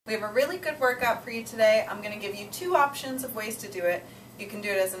We have a really good workout for you today. I'm going to give you two options of ways to do it. You can do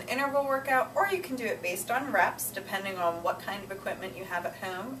it as an interval workout, or you can do it based on reps, depending on what kind of equipment you have at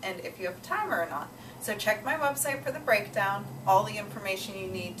home and if you have a timer or not. So check my website for the breakdown. All the information you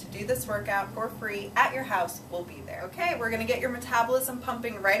need to do this workout for free at your house will be there. Okay, we're going to get your metabolism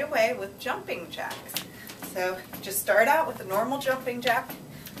pumping right away with jumping jacks. So just start out with a normal jumping jack.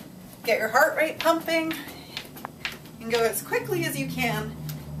 Get your heart rate pumping and go as quickly as you can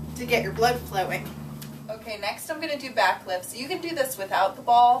to get your blood flowing. Okay, next I'm going to do back lifts. You can do this without the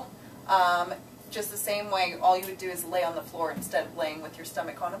ball, just the same way. All you would do is lay on the floor instead of laying with your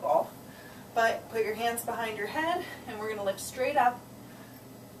stomach on a ball. But put your hands behind your head and we're going to lift straight up,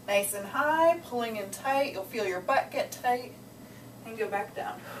 nice and high, pulling in tight. You'll feel your butt get tight and go back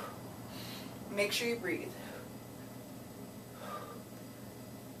down. Make sure you breathe.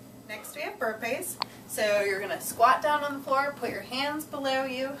 Next we have burpees. So you're going to squat down on the floor, put your hands below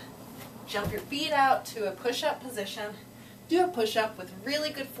you, jump your feet out to a push-up position. Do a push-up with really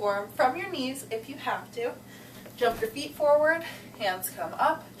good form from your knees if you have to. Jump your feet forward, hands come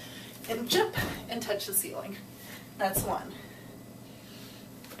up, and jump and touch the ceiling. That's 1.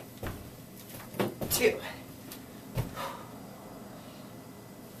 2.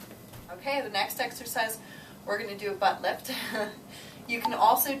 Okay, the next exercise, we're going to do a butt lift. You can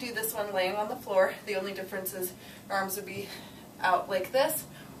also do this one laying on the floor. The only difference is your arms would be out like this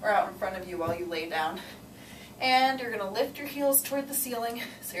or out in front of you while you lay down. And you're going to lift your heels toward the ceiling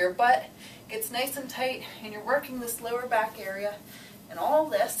so your butt gets nice and tight and you're working this lower back area and all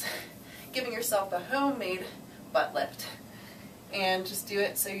this, giving yourself a homemade butt lift. And just do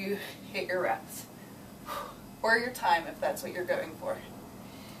it so you hit your reps or your time if that's what you're going for.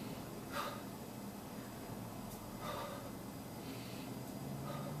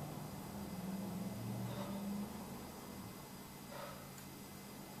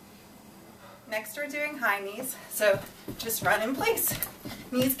 Next we're doing high knees, so just run in place.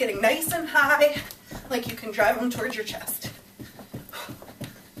 Knees getting nice and high, like you can drive them towards your chest.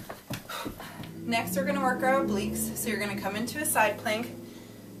 Next we're going to work our obliques, so you're going to come into a side plank,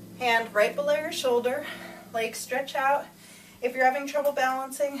 hand right below your shoulder, legs stretch out. If you're having trouble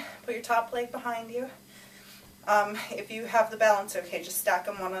balancing, put your top leg behind you. If you have the balance okay, just stack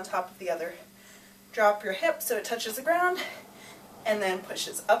them one on top of the other. Drop your hip so it touches the ground, and then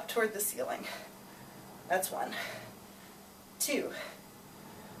pushes up toward the ceiling. That's 1. 2.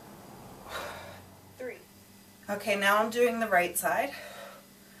 3. Okay, now I'm doing the right side.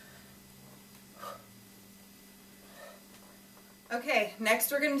 Okay,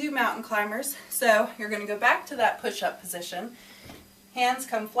 next we're going to do mountain climbers. So you're going to go back to that push-up position. Hands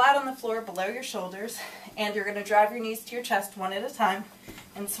come flat on the floor below your shoulders, and you're going to drive your knees to your chest one at a time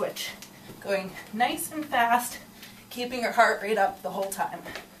and switch. Going nice and fast, keeping your heart rate up the whole time.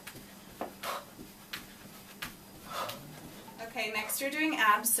 Okay, next you're doing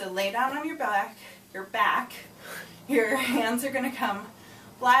abs, so lay down on your back. Your hands are going to come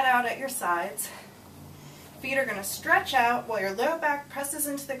flat out at your sides. Feet are going to stretch out while your low back presses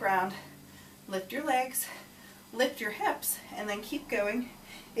into the ground. Lift your legs, lift your hips, and then keep going.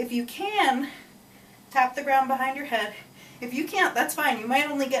 If you can, tap the ground behind your head. If you can't, that's fine. You might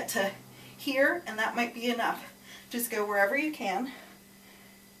only get to here, and that might be enough. Just go wherever you can,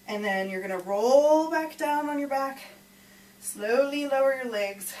 and then you're going to roll back down on your back, slowly lower your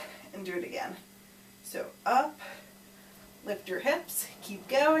legs, and do it again. So up, lift your hips, keep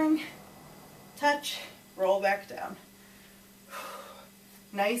going, touch, roll back down.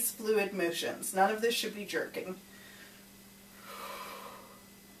 Nice fluid motions. None of this should be jerking.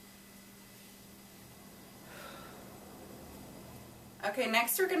 Okay,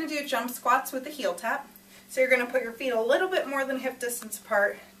 next we're going to do jump squats with the heel tap. So you're going to put your feet a little bit more than hip distance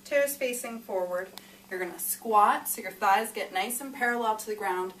apart, toes facing forward. You're going to squat so your thighs get nice and parallel to the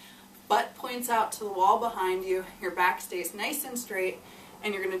ground, butt points out to the wall behind you, your back stays nice and straight,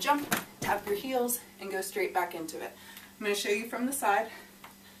 and you're going to jump, tap your heels, and go straight back into it. I'm going to show you from the side.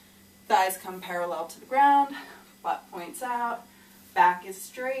 Thighs come parallel to the ground, butt points out, back is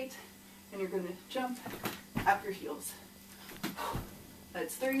straight, and you're going to jump, tap your heels.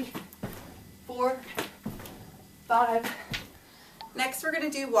 That's 3, 4, 5. Next we're going to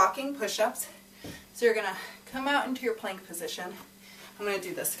do walking push-ups. So you're going to come out into your plank position. I'm going to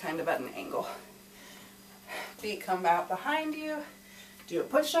do this kind of at an angle. Feet come out behind you, do a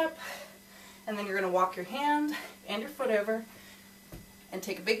push-up, and then you're going to walk your hand and your foot over and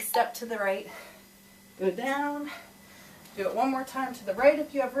take a big step to the right. Go down, do it one more time to the right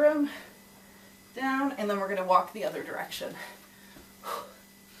if you have room, down, and then we're going to walk the other direction.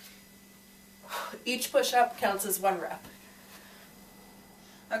 Each push-up counts as 1 rep.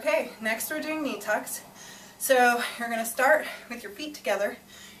 Okay, next we're doing knee tucks. So you're going to start with your feet together.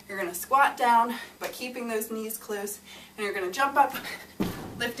 You're going to squat down, but keeping those knees close, and you're going to jump up,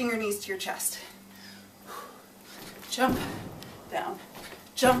 lifting your knees to your chest. Jump, down,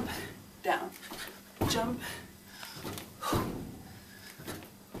 jump, down, jump.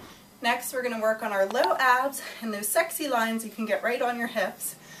 Next, we're going to work on our low abs and those sexy lines you can get right on your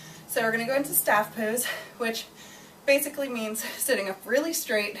hips. So we're going to go into staff pose, which basically means sitting up really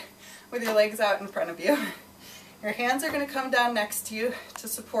straight with your legs out in front of you. Your hands are going to come down next to you to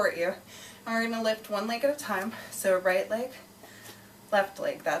support you. And we're going to lift one leg at a time. So right leg, left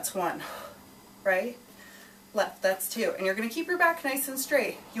leg, that's one. Right, left, that's two. And you're going to keep your back nice and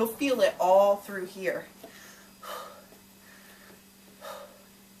straight. You'll feel it all through here.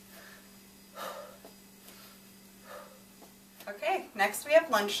 Okay, next we have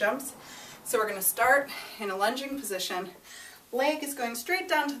lunge jumps. So we're going to start in a lunging position. Leg is going straight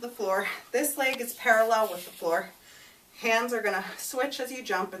down to the floor. This leg is parallel with the floor. Hands are going to switch as you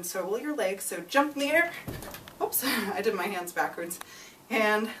jump, and so will your legs. So jump in the air. Oops, I did my hands backwards.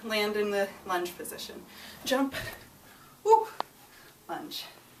 And land in the lunge position. Jump. Woo. Lunge.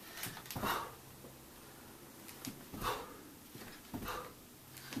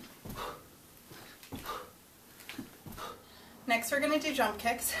 Next we're going to do jump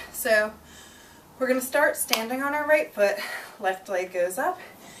kicks. So we're going to start standing on our right foot. Left leg goes up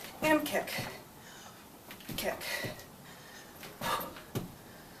and kick. Kick.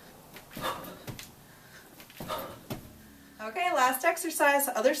 Okay, last exercise,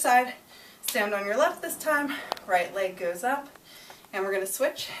 other side. Stand on your left this time. Right leg goes up. And we're going to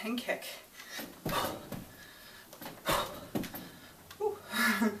switch and kick.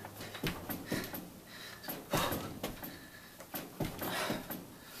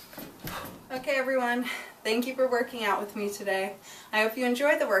 Okay everyone, thank you for working out with me today. I hope you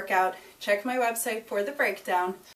enjoyed the workout. Check my website for the breakdown.